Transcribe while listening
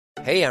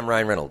Hey, I'm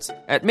Ryan Reynolds.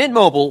 At Mint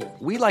Mobile,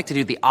 we like to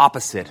do the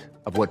opposite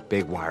of what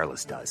Big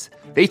Wireless does.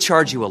 They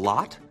charge you a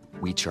lot,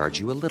 we charge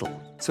you a little.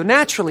 So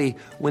naturally,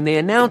 when they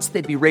announced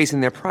they'd be raising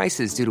their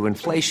prices due to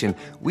inflation,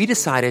 we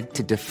decided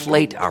to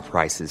deflate our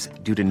prices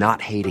due to not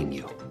hating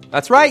you.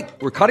 That's right.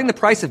 We're cutting the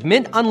price of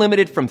Mint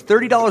Unlimited from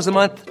 $30 a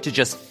month to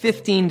just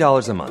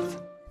 $15 a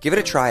month. Give it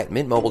a try at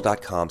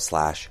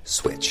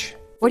mintmobile.com/switch.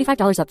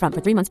 $45 up front for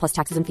 3 months plus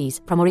taxes and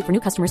fees. Promo rate for new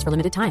customers for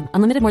limited time.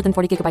 Unlimited more than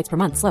 40 gigabytes per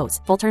month. Slows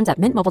full terms at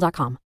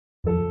mintmobile.com.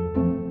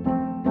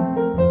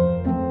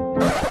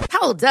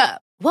 Hold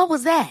up. What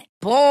was that?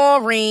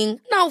 Boring.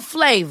 No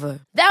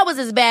flavor. That was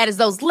as bad as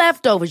those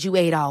leftovers you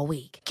ate all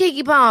week.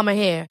 Keke Palmer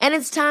here, and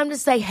it's time to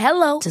say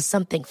hello to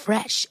something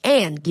fresh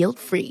and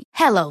guilt-free.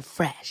 Hello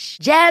Fresh.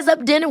 Jazz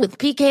up dinner with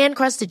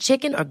pecan-crusted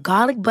chicken or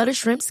garlic butter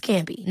shrimp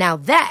scampi. Now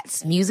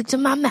that's music to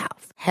my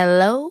mouth.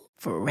 Hello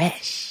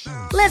Fresh.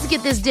 Let's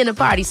get this dinner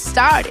party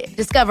started.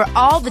 Discover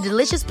all the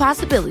delicious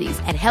possibilities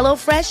at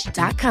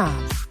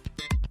hellofresh.com.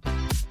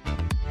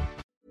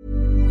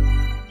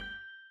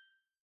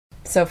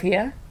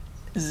 Sophia,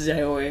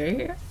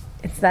 Zoe.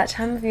 it's that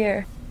time of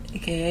year.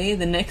 Okay,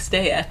 the next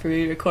day after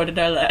we recorded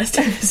our last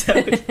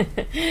episode.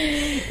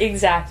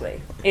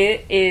 Exactly.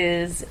 It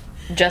is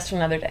just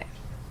another day.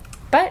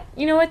 But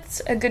you know what's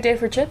a good day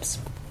for chips?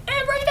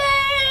 Every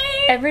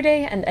day! Every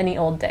day and any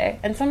old day.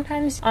 And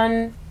sometimes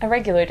on a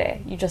regular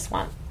day, you just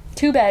want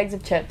 2 bags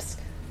of chips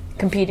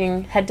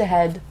competing head to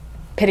head,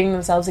 pitting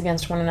themselves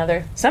against one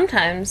another.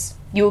 Sometimes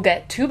you'll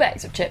get 2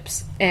 bags of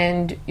chips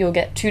and you'll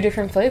get 2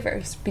 different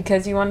flavors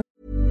because you want.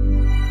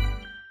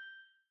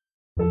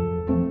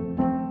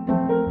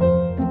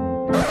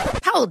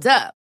 Hold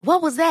up.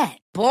 What was that?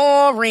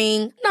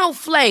 Boring. No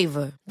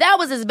flavor. That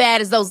was as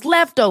bad as those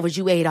leftovers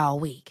you ate all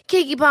week.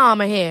 Keke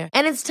Palmer here,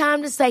 and it's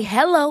time to say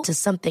hello to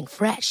something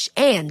fresh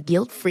and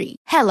guilt-free.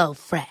 Hello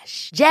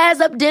Fresh.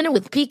 Jazz up dinner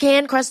with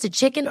pecan-crusted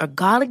chicken or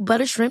garlic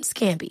butter shrimp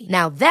scampi.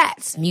 Now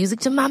that's music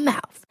to my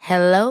mouth.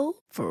 Hello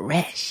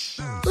Fresh.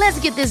 Let's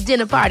get this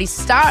dinner party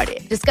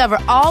started. Discover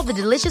all the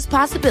delicious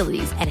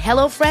possibilities at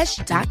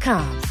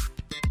hellofresh.com.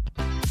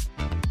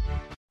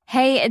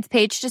 Hey, it's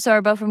Paige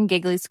DeSorbo from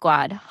Giggly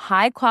Squad.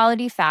 High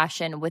quality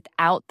fashion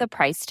without the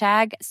price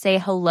tag. Say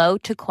hello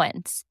to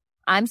Quince.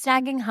 I'm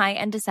snagging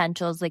high-end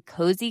essentials like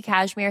cozy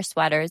cashmere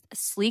sweaters,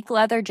 sleek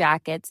leather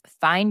jackets,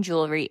 fine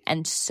jewelry,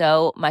 and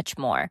so much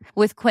more.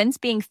 With Quince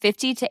being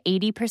 50 to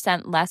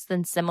 80% less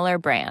than similar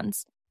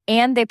brands.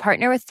 And they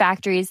partner with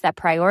factories that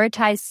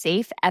prioritize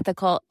safe,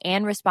 ethical,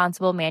 and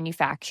responsible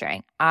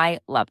manufacturing. I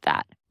love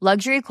that.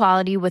 Luxury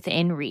quality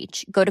within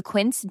reach. Go to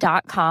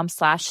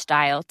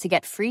quince.com/style to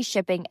get free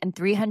shipping and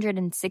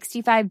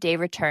 365-day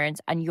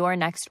returns on your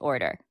next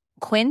order.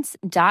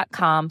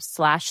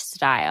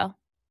 Quince.com/style.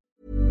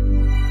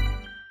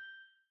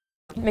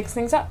 Mix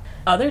things up.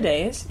 Other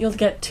days, you'll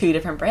get 2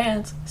 different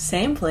brands,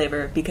 same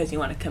flavor, because you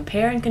want to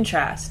compare and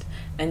contrast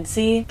and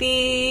see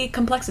the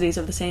complexities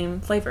of the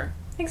same flavor.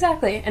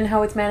 Exactly, and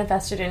how it's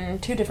manifested in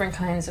 2 different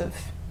kinds of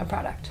a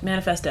product.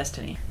 Manifest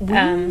destiny.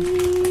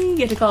 We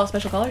get to call a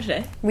special caller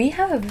today. We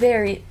have a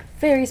very,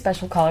 very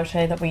special caller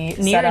today that we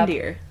Near set and up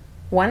dear.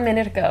 1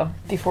 minute ago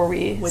before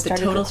we With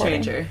started a total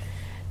recording. stranger.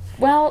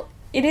 Well,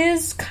 it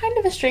is kind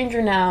of a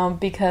stranger now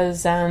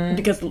because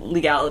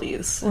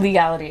legalities.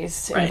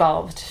 Legalities Right.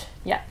 involved.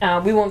 Yeah,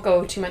 we won't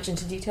go too much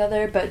into detail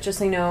there, but just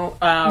so you know,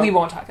 we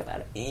won't talk about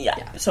it. Yeah.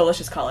 So let's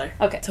just call her.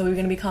 Okay. So we're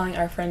going to be calling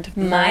our friend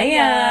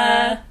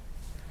Maya.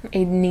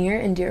 A near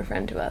and dear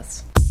friend to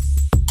us.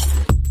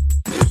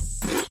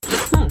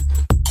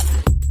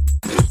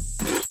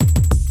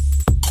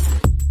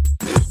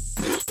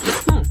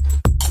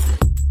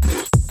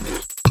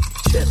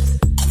 Chips.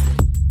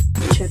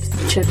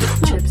 Chips.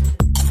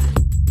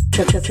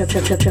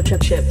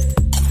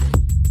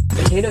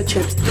 Potato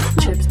chips.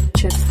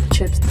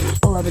 Chips.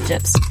 I love the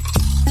chips.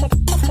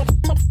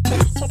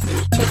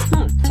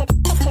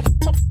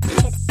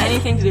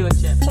 Anything to do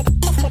with chips.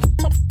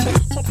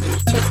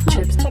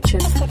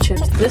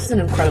 Chips. This is an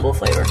incredible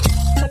flavor.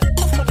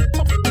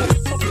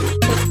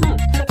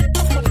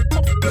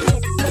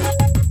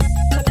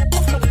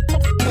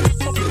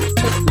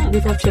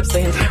 We've had chips the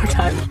entire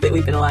time that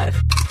we've been alive.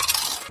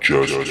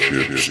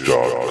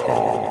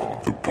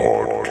 JustChips.com, the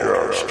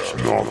podcast,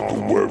 not the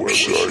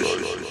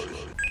website.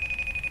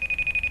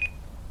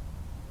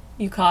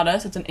 You caught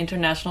us. It's an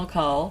international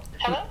call.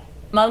 Hello?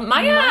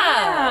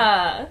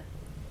 Maya!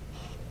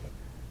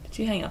 Did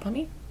you hang up on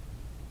me?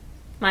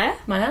 Maya?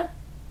 Maya?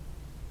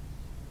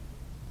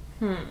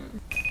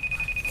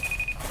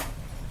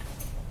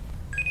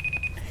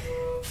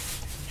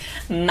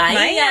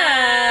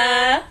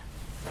 Maya!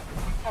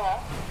 Hello?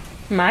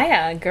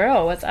 Maya,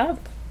 girl, what's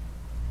up?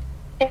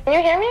 Can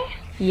you hear me?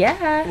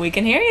 Yeah. We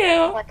can hear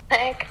you. Like,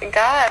 thank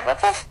God.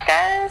 What's up,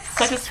 guys?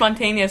 Such a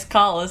spontaneous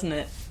call, isn't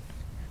it?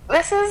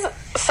 This is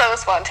so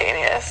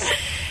spontaneous.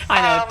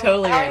 I know,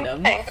 totally how are random.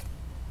 you doing?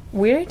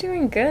 We're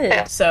doing good.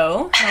 Yeah.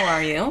 So, how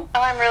are you?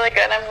 Oh, I'm really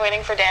good. I'm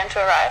waiting for Dan to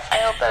arrive. I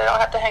hope that I don't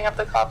have to hang up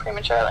the call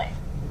prematurely.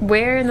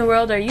 Where in the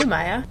world are you,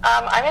 Maya?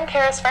 I'm in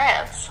Paris,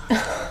 France.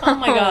 Oh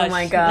my gosh.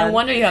 my God. No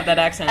wonder you have that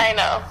accent. I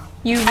know.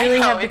 You really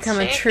know, have it's become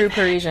a chic. true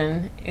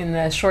Parisian in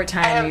the short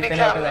time you've been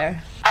over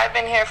there. I've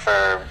been here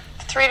for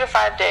 3 to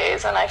 5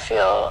 days, and I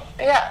feel,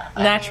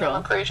 Natural.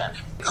 I'm a Parisian.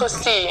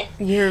 Croustille.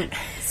 You're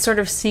sort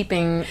of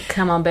seeping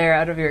camembert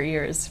out of your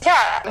ears.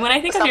 Yeah. When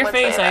I think of some your would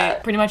say face, I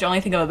that. pretty much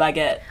only think of a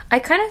baguette. I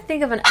kind of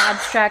think of an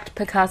abstract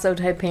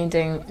Picasso-type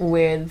painting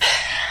with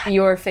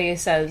your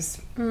face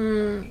as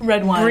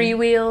Red wine. brie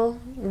wheel,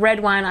 red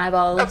wine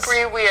eyeballs. A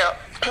brie wheel.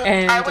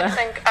 And,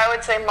 I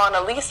would say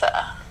Mona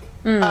Lisa.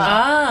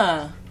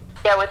 Ah.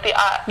 Yeah, with the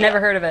eye. Never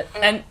heard of it.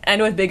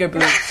 And with bigger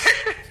boobs.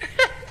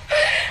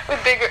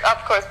 With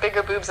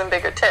bigger boobs and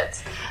bigger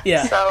tits.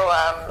 Yeah.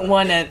 So,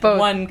 One and Both.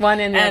 one One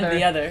and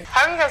the other.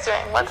 how are you guys doing?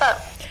 What's up?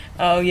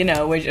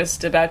 Oh, we're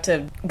just about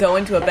to go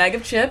into a bag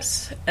of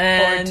chips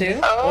and Or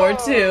two. Or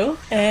two.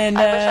 And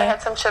I wish I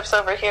had some chips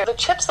over here. The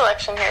chip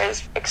selection here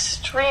is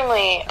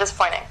extremely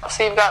disappointing.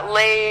 So you've got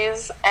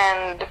Lay's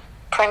and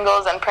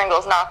Pringles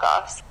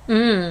knockoffs.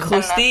 And that's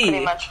pretty Clousty.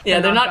 much- Yeah,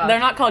 they're knockoff.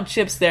 not called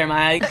chips there,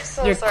 Mike.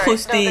 So They're sorry.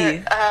 clousty.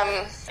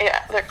 No,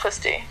 they're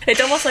Clousty.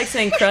 It's almost like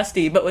saying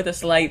crusty, but with a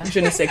slight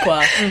je ne sais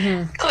quoi.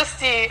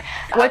 Clousty.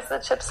 What's the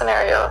chip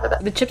scenario over there?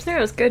 The chip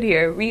scenario is good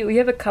here. We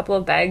have a couple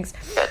of bags.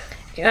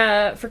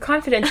 Good. For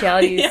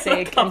confidentiality's Yeah, a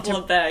sake, couple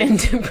of bags. and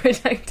to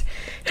protect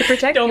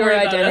Don't your worry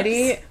about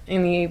identity us.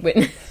 in the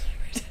witness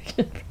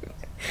protection.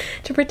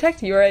 To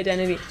protect your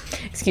identity,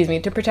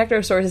 to protect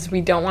our sources, we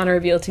don't want to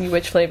reveal to you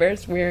which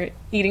flavors we're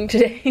eating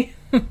today.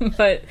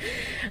 But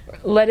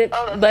let it be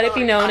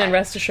totally known fine. and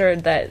rest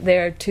assured that they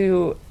are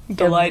two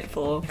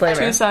Delightful.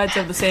 Flavor. Two sides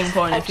of the same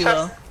coin, if you will.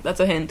 trust- That's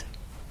a hint.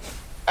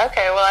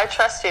 Okay, well, I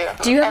trust you.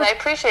 Do you have and a- I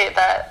appreciate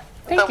that.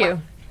 Thank the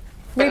you.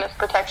 Witness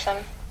protection.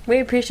 We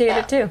appreciate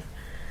it too.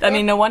 I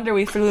mean, no wonder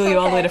we flew you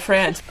all the way to Okay.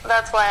 France.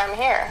 That's why I'm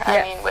here. Yeah.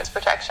 I mean, witness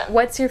protection.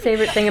 What's your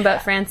favorite thing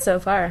about France so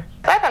far?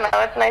 I don't know.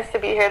 It's nice to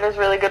be here. There's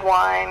really good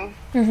wine.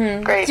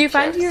 Mm-hmm. Great. Do you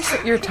find chips.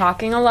 you're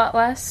talking a lot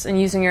less and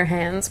using your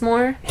hands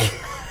more?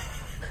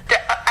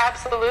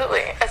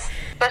 Absolutely.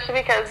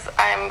 Especially because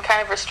I'm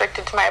kind of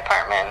restricted to my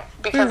apartment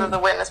because of the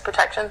witness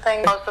protection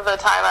thing. Most of the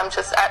time I'm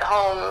just at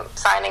home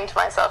signing to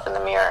myself in the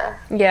mirror,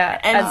 Yeah,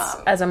 And-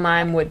 as a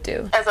mime would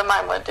do. as a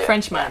mime would do.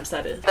 French mimes,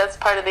 that is. That's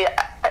part of the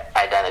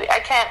identity. I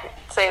can't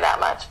say that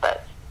much,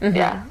 but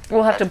yeah.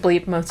 We'll have to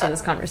bleep most of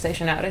this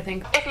conversation out, I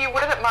think. If you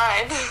wouldn't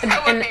mind,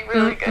 that would And be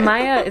really good.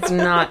 Maya is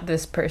not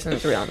this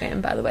person's real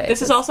name, by the way.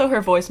 This is also her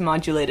voice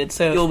modulated,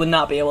 so you would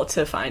not be able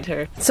to find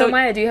her. So,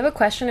 Maya, do you have a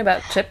question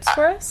about chips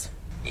for us?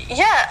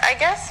 Yeah, I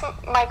guess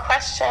my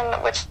question,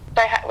 which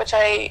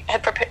I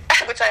had prepared,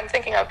 which I'm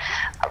thinking of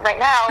right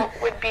now,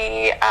 would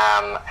be,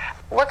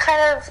 what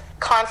kind of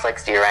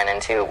conflicts do you run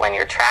into when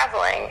you're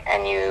traveling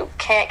and you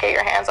can't get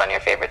your hands on your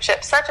favorite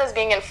chips, such as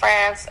being in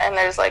France and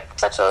there's like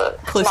such a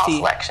small Clousty.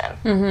 selection?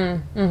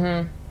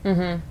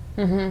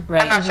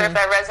 Right. I'm not sure if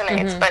that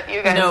resonates, but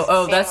you guys No,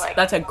 seem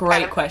that's a great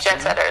kind of question.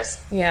 Jet setters.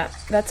 Yeah,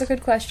 that's a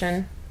good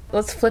question.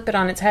 Let's flip it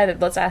on its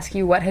head. Let's ask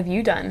you, what have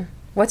you done?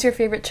 What's your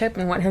favorite chip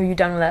and what have you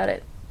done without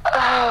it?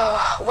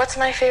 Oh, what's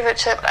my favorite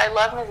chip? I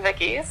love Miss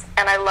Vicky's,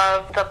 and I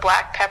love the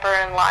black pepper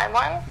and lime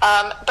one.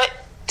 But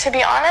to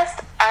be honest,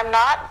 I'm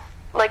not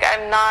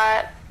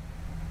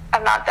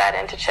that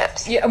into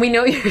chips. Yeah, we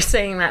know you're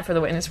saying that for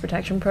the witness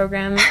protection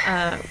program.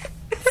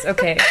 It's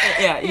okay.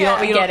 Yeah,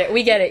 We get it.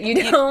 We get it. You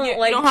don't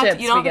like don't have chips.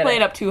 to, you don't we have to get play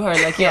it up too hard.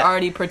 Like, you're Yeah.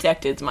 already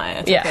protected, Maya.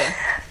 It's Yeah.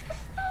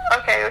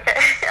 okay. Okay.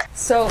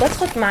 So let's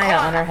put Maya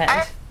on our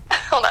head.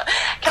 Hold on.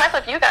 Can I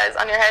flip you guys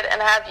on your head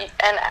and have you,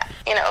 and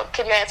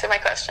could you answer my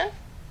question?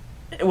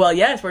 Well,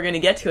 yes, we're going to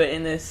get to it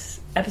in this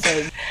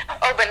episode.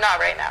 Oh, but not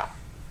right now.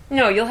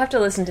 No, you'll have to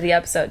listen to the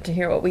episode to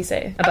hear what we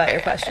say about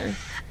your question.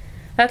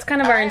 That's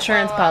kind of our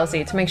insurance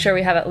policy, to make sure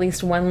we have at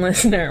least one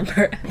listener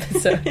per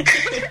episode.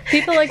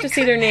 People like to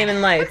see their name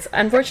in lights.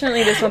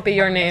 Unfortunately, this won't be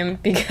your name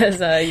because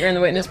you're in the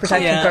witness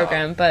protection Yeah.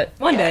 program. But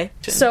One day.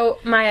 so,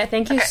 Maya,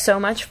 thank you so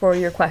much for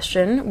your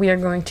question. We are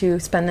going to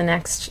spend the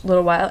next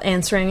little while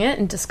answering it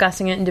and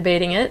discussing it and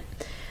debating it.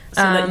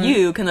 So that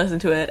you can listen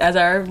to it as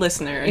our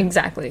listener.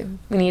 Exactly.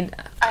 We need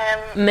I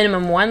am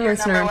minimum one Your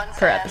listener number one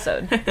per fan.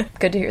 episode.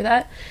 Good to hear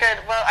that. good.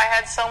 Well, I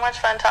had so much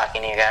fun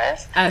talking to you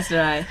guys. As did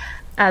I.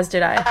 As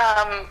did I.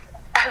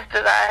 As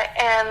did I.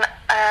 And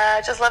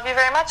I just love you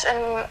very much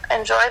and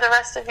enjoy the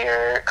rest of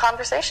your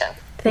conversation.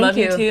 Thank Love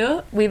you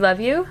too. We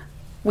love you.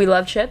 We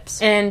love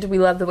chips. And we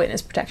love the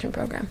witness protection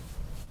program.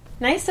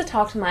 Nice to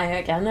talk to Maya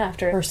again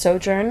after her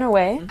sojourn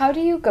away. How do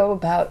you go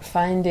about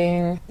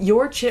finding...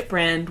 Your chip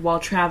brand while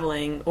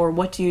traveling, or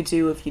what do you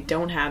do if you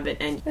don't have it?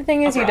 And The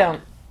thing is, you abroad?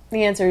 don't.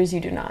 The answer is you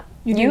do not.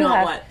 You do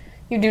not what?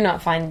 You do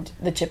not find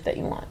the chip that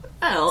you want.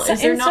 Well, So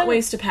is there instead not of-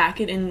 ways to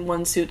pack it in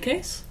one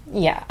suitcase?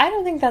 Yeah, I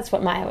don't think that's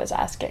what Maya was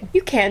asking.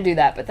 You can do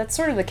that, but that's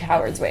sort of the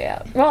coward's way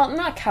out. Well,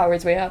 not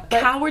coward's way out,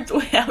 but... Coward's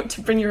way out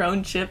to bring your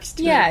own chips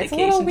to yeah, a it's a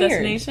vacation little weird.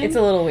 destination? It's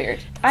a little weird.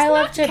 I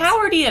love not chips.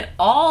 cowardy at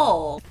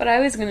all. What I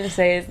was going to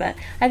say is that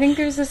I think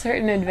there's a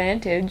certain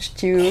advantage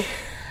to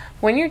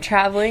when you're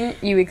traveling,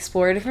 you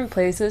explore different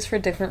places for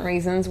different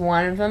reasons,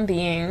 one of them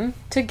being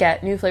to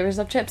get new flavors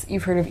of chips.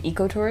 You've heard of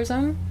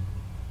ecotourism?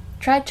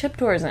 Try chip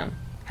tourism.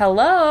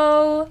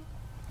 Hello!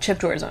 Chip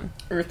Tour Zone.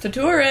 Earth to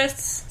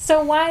tourists.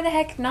 So why the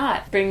heck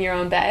not bring your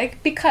own bag?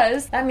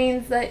 Because that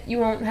means that you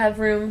won't have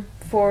room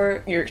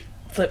for Your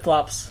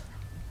flip-flops.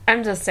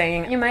 I'm just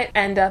saying, you might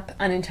end up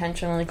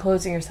unintentionally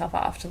closing yourself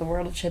off to the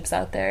world of chips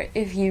out there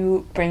if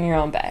you bring your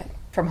own bag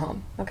from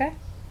home, okay?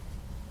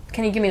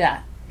 Can you give me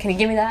that? Can you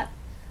give me that?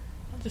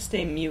 I'll just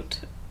stay mute.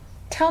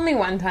 Tell me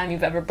one time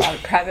you've ever brought a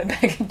private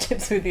bag of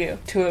chips with you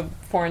to a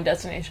foreign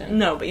destination.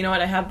 No, but you know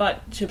what? I have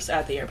bought chips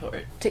at the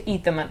airport. To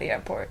eat them at the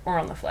airport or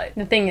on the flight.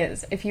 The thing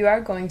is, if you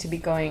are going to be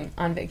going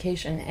on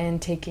vacation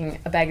and taking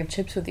a bag of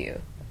chips with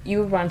you, you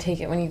would want to take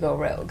it when you go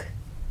rogue.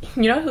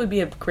 You know who would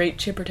be a great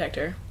chip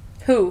protector?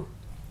 Who?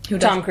 Tom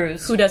Tom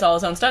Cruise. Who does all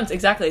his own stunts.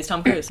 Exactly, it's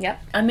Tom Cruise.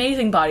 Yep.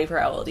 Amazing body for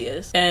how old he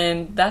is.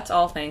 And that's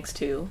all thanks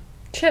to...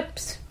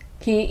 Chips.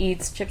 He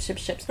eats chips.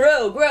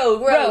 Rogue.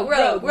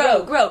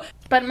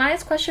 But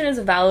Maya's question is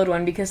a valid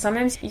one because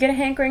sometimes you get a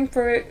hankering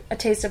for a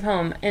taste of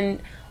home.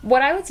 And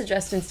what I would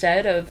suggest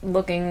instead of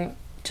looking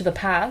to the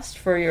past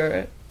for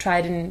your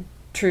tried and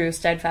true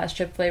steadfast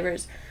chip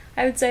flavors,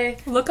 I would say...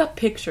 Look up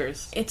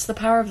pictures. It's the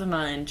power of the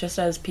mind, just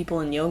as people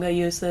in yoga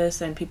use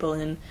this and people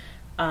in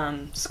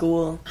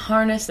school.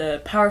 Harness the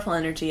powerful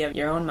energy of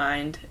your own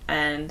mind,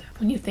 and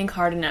when you think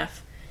hard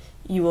enough,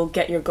 you will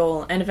get your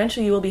goal, and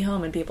eventually you will be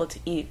home and be able to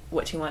eat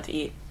what you want to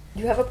eat.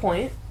 You have a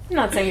point. I'm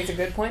not saying it's a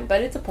good point,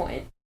 but it's a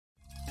point.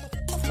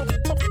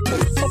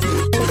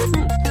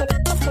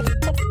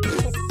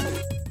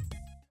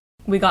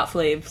 We got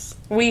flavs.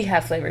 We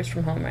have flavors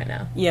from home right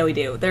now. Yeah, we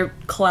do. They're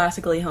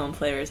classically home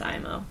flavors,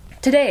 IMO.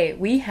 Today,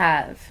 we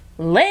have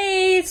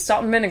Lay's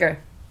salt and vinegar.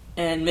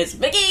 And Miss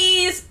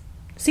Vicky's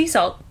Sea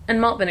salt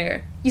and malt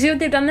vinegar. You see what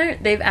they've done there?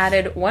 They've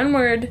added one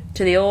word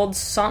to the old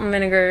salt and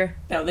vinegar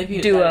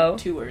duo.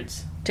 2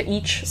 words. To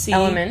each Sea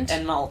element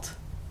and malt.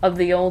 of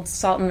the old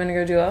salt and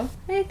vinegar duo.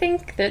 I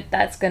think that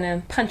that's going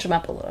to punch them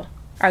up a little.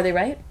 Are they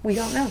right? We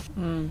don't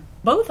know.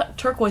 Both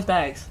turquoise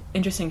bags.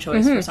 Interesting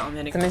choice for salt and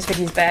vinegar. The Miss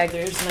Vicky's bag,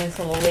 there's a nice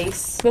little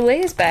lace. The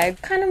Lay's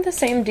bag, kind of the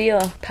same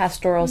deal.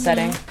 Pastoral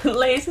setting.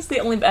 Lay's is the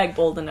only bag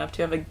bold enough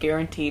to have a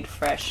guaranteed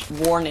fresh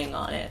warning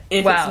on it.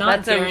 If Wow, it's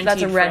not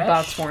that's a red fresh,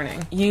 box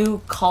warning.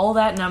 You call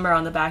that number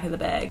on the back of the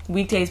bag,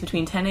 weekdays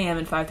between 10 a.m.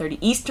 and 5:30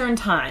 Eastern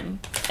Time,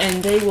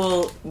 and they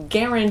will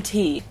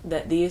guarantee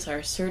that these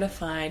are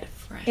certified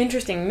fresh.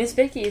 Interesting. Miss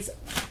Vicky's,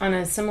 on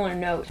a similar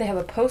note, they have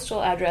a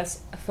postal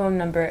address, a phone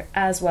number,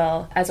 as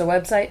well as a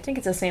website. I think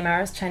it's the same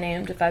hours, 10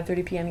 a.m. to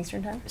 5:30 p.m.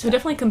 Eastern Time. So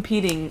definitely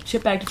competing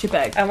chip bag to chip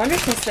bag. I wonder,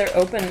 since they're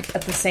open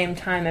at the same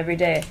time every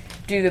day,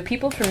 do the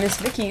people from Miss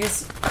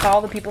Vicky's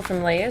call the people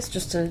from Lay's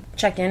just to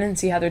check in and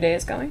see how their day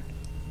is going?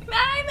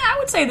 I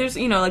would say there's,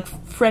 like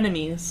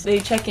frenemies. They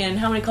check in.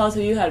 How many calls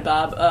have you had,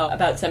 Bob? Oh,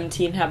 about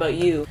 17. How about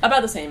you?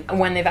 About the same.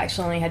 When they've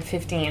actually only had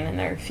 15 and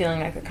they're feeling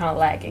like they're kind of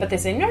lagging. But they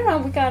say, no,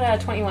 we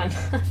got 21.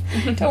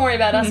 Don't worry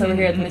about us over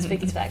here at the Miss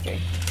Vicky's factory.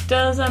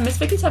 Does Miss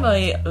Vicky's have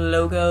a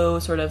logo,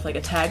 sort of like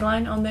a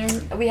tagline on there?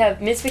 We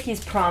have Miss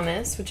Vicky's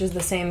Promise, which is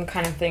the same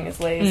kind of thing as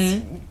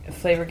Lay's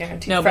flavor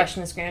guarantee,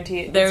 freshness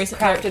guarantee. It's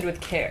crafted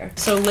with care.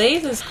 So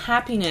Lay's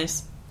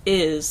happiness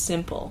is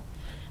simple.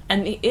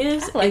 And the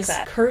is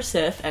that.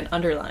 Cursive and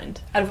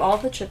underlined. Out of all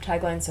the chip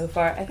taglines so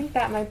far, I think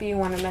that might be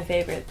one of my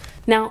favorites.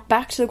 Now,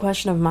 back to the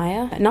question of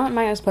Maya. Not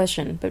Maya's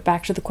question, but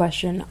back to the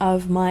question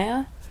of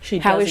Maya.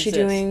 How is she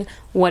doing?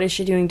 What is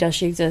she doing? Does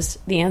she exist?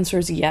 The answer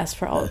is yes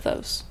for all of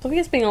those.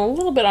 Sophia's being a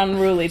little bit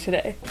unruly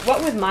today.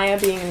 What with Maya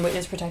being in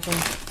witness protection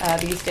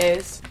these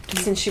days,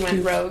 since she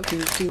went rogue,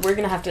 we're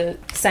going to have to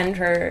send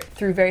her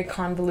through very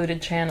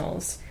convoluted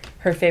channels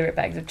her favorite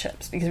bags of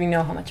chips, because we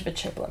know how much of a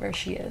chip lover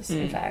she is.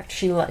 In fact,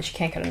 she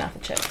can't get enough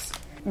of chips.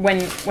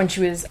 When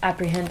she was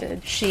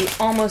apprehended, she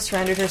almost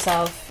surrendered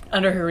herself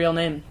under her real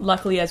name.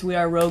 Luckily, as we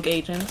are rogue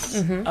agents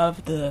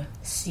of the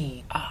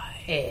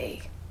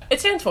CIA. It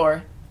stands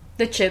for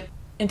the Chip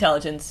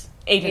Intelligence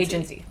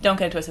Agency. Don't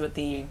get it twisted with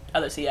the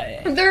other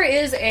CIA. There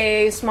is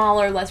a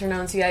smaller,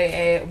 lesser-known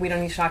CIA. We don't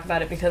need to talk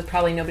about it because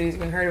probably nobody's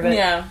even heard of it.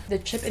 Yeah. The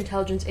Chip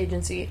Intelligence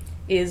Agency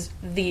is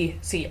the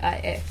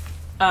CIA.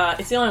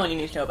 It's the only one you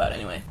need to know about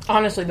anyway.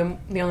 Honestly, the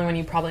only one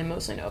you probably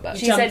mostly know about.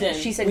 She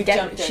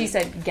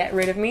said, get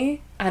rid of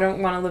me. I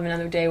don't want to live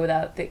another day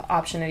without the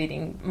option of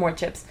eating more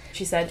chips.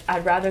 She said,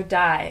 I'd rather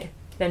die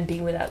than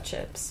be without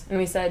chips. And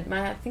we said,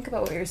 Maya, think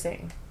about what you're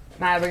saying.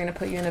 Maya, we're going to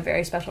put you in a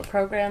very special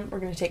program. We're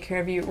going to take care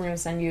of you. We're going to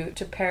send you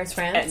to Paris,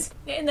 France.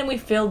 And then we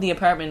filled the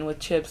apartment with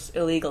chips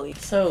illegally.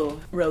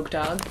 So, Rogue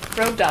Dog.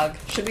 Rogue Dog.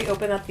 Should we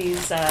open up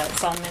these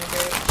salt and vinegar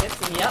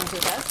chips and get into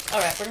the best?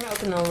 Alright, we're going to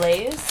open the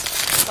Lay's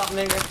salt and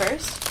vinegar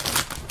first.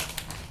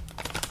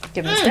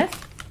 Give them a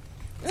sniff.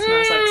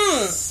 Smells like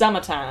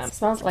summertime.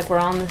 Smells like we're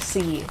on the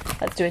sea.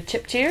 Let's do a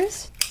chip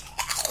cheers.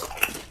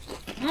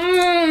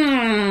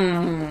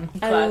 I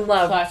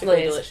love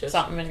Lay's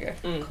salt and vinegar.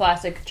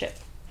 Classic chip.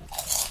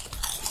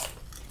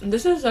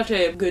 This is such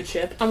a good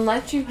chip.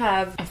 Unless you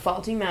have a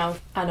faulty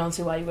mouth, I don't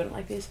see why you wouldn't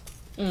like these.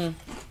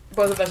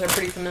 Both of us are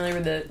pretty familiar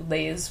with the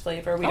Lay's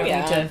flavor. We don't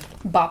need to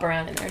bop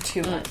around in there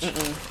too much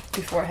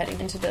before heading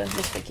into the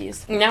Miss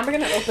Vicky's. Now we're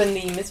going to open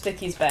the Miss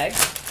Vicky's bag.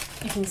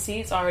 You can see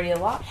it's already a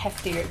lot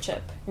heftier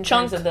chip in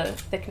terms of the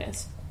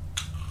thickness.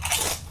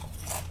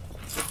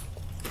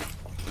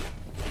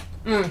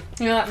 You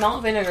know, that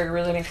malt vinegar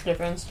really makes a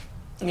difference.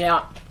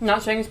 Yeah. I'm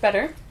not saying it's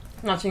better.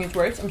 I'm not saying it's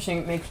worse. I'm saying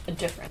it makes a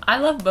difference. I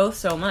love both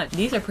so much.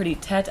 These are pretty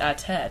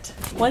tete-a-tete.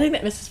 One thing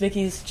that Mrs.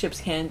 Vicky's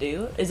chips can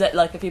do is that,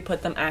 like, if you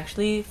put them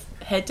actually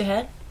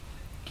head-to-head,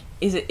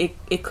 is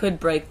it could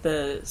break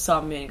the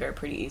salt and vinegar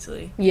pretty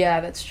easily.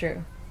 Yeah, that's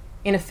true.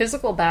 In a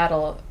physical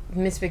battle,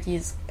 Miss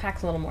Vicky's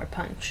packs a little more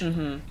punch.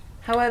 Mm-hmm.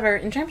 However,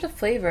 in terms of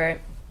flavor...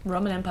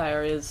 Roman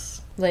Empire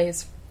is...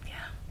 Lay's. Yeah.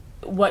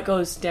 What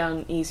goes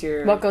down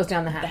easier... What goes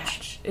down the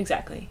hatch.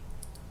 Exactly.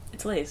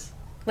 It's Lay's.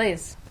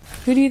 Lay's.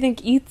 Who do you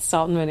think eats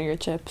salt and vinegar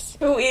chips?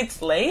 Who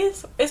eats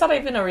Lay's? It's not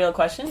even a real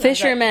question.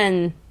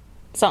 Fishermen.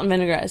 Salt and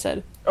vinegar, I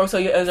said. Oh, so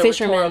it was a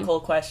Fishermen. rhetorical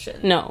question.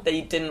 No. That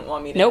you didn't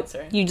want me to Nope.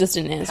 answer. You just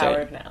didn't answer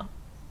Powered it. now.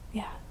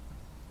 Yeah.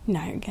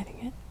 Now you're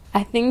getting it.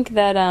 I think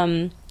that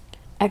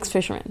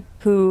ex-fishermen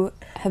who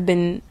have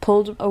been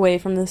pulled away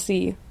from the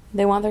sea,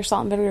 they want their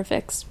salt and vinegar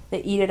fix.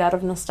 They eat it out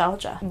of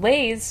nostalgia.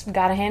 Lay's,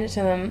 gotta hand it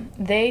to them,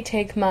 they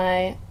take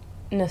my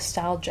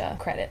nostalgia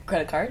credit.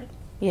 Credit card?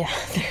 Yeah,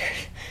 they're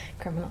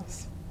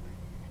criminals.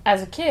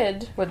 As a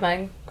kid, with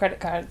my credit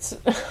cards...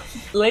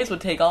 Lay's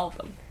would take all of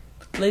them.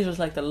 Lay's was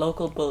like the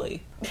local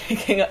bully.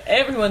 Taking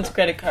everyone's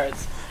credit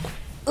cards.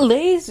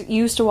 Lay's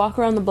used to walk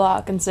around the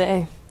block and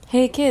say,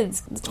 hey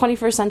kids, the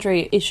 21st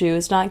century issue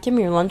is not give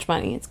me your lunch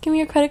money, it's give me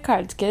your credit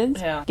cards, kids.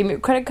 Yeah. Give me your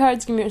credit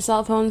cards, give me your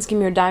cell phones, give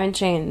me your diamond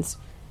chains.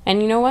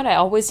 And you know what? I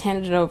always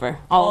handed it over.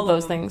 All of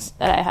those things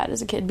that I had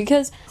as a kid.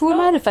 Because who am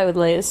I to fight with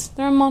Lay's?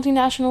 They're a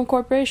multinational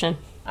corporation.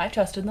 I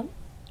trusted them.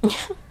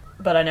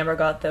 But I never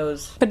got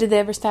those But did they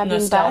ever stab you in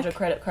the nostalgia back?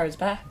 credit cards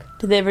back.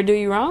 Did they ever do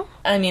you wrong?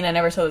 I mean, I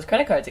never saw those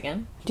credit cards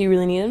again. Do you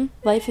really need them?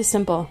 Life is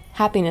simple.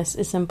 Happiness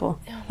is simple.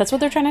 That's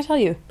what they're trying to tell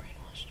you.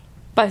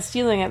 By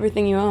stealing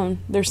everything you own,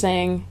 they're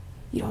saying,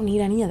 you don't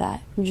need any of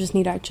that. You just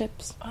need our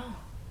chips. Oh.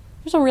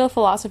 There's a real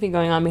philosophy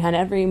going on behind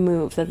every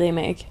move that they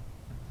make.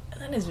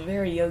 That is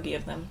very yogi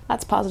of them.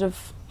 That's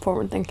positive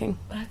forward thinking.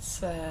 That's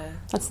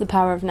the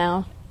power of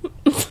now.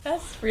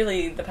 that's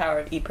really the power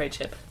of Eat, Pray,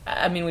 Chip.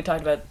 I mean, we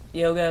talked about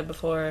yoga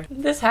before.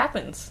 This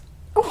happens.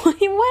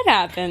 What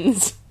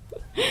happens?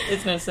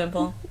 It's no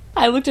simple.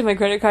 I looked at my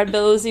credit card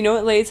bills. You know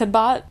what Lay's had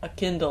bought? A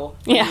Kindle.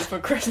 Yeah. For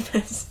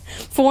Christmas.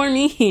 For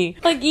me.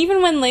 Like,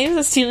 even when Lay's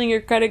is stealing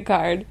your credit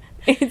card,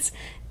 it's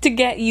to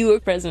get you a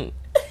present.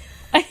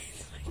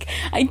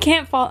 I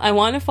can't fault... I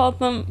want to fault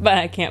them, but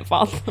I can't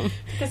fault them.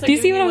 Like, Do you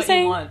see what I'm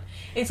saying? You want.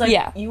 It's like,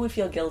 Yeah. you would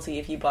feel guilty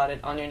if you bought it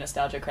on your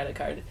nostalgia credit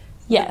card.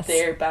 Yes. But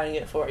they're buying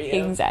it for you.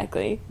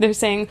 Exactly. They're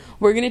saying,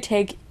 we're going to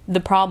take the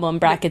problem,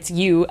 brackets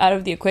you, out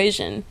of the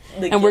equation,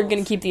 and we're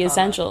going to keep the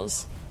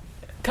essentials.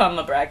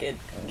 Comma, bracket,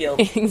 guilt.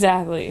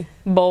 Exactly.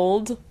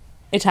 Bold,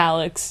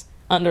 italics,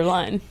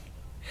 underline.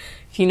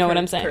 If you know what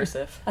I'm saying.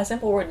 Cursive. A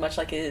simple word, much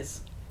like it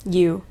is.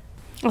 You.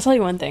 I'll tell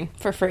you one thing,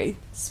 for free.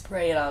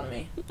 Spray it on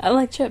me. I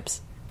like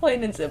chips.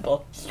 Plain and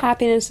simple.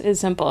 Happiness is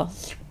simple.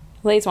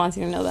 Lay's wants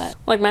you to know that.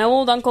 Like my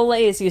old Uncle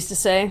Lay's used to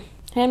say,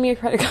 hand me your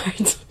credit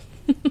cards.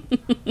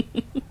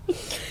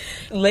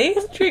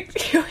 Lay's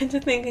tricked you into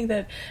thinking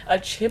that a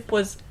chip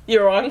was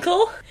your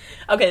uncle?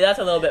 Okay, that's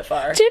a little bit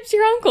far. Chip's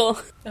your uncle.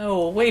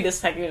 Oh, wait a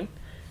second.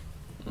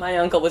 My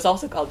uncle was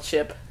also called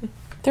Chip.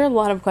 There are a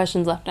lot of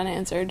questions left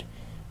unanswered.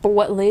 But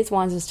what Lay's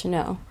wants us to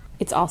know,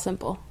 it's all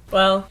simple.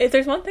 Well, if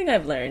there's one thing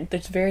I've learned,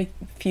 there's very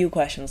few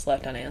questions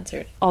left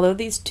unanswered. Although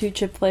these two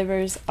chip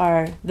flavors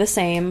are the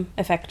same,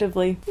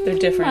 effectively, They're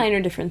different. Minor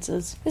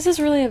differences. This is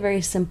really a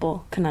very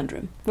simple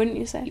conundrum, wouldn't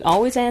you say? You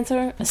always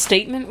answer a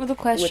statement with a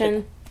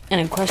question, and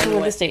a question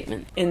with a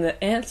statement. And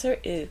the answer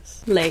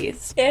is...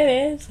 Lay's. It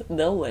is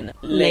the winner.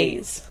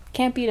 Lay's.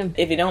 Can't beat them.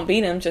 If you don't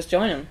beat him, just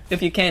join him.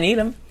 If you can't eat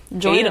him,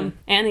 Join eat them.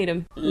 And eat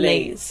them.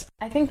 Lay's.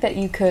 I think that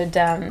you could,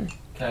 Can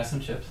I have some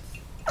chips?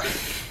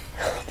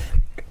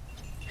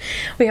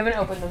 we haven't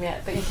opened them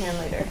yet, but you can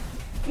later.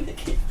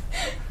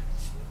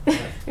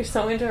 You're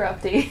so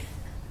interrupty.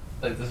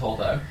 Like this whole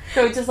time?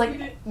 So it's just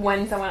like,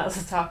 when someone else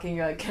is talking,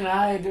 you're like, can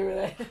I do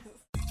this?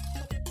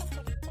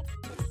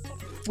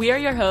 we are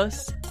your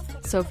hosts,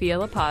 Sophia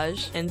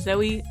Lepage. and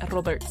Zoe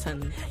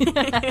Robertson.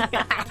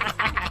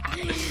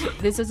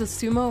 This is a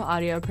Sumo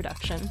audio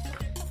production.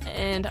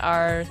 And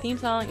our theme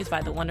song is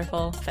by the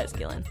wonderful Fez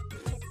Gillen.